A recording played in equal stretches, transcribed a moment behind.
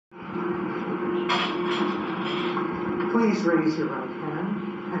Please raise your right hand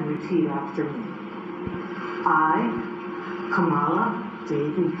and repeat after me. I, Kamala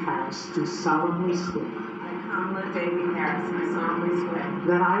Devi Harris, do solemnly swear Kamala Devi Harris, do solemnly swear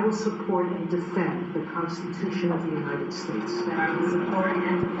that I will support and defend the Constitution of the United States that I will support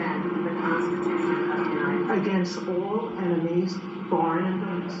and defend the Constitution of the United States against all enemies, foreign and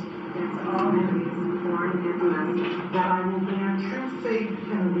domestic, against all enemies, foreign and domestic, that I will bear true faith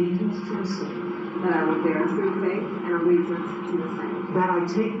and allegiance to the same, that I will bear true faith and allegiance to the same, that I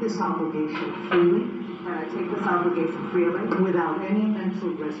take this obligation freely, without any mental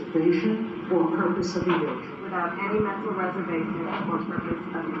reservation or purpose of evasion, without any mental reservation or purpose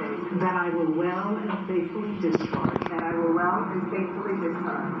of evasion, that I will well and faithfully discharge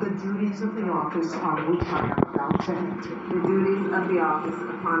the duties of the office on which I am about to enter. the duties of the office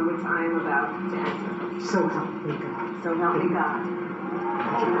upon which I am about to enter. So help me God. So help me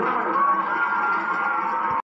God.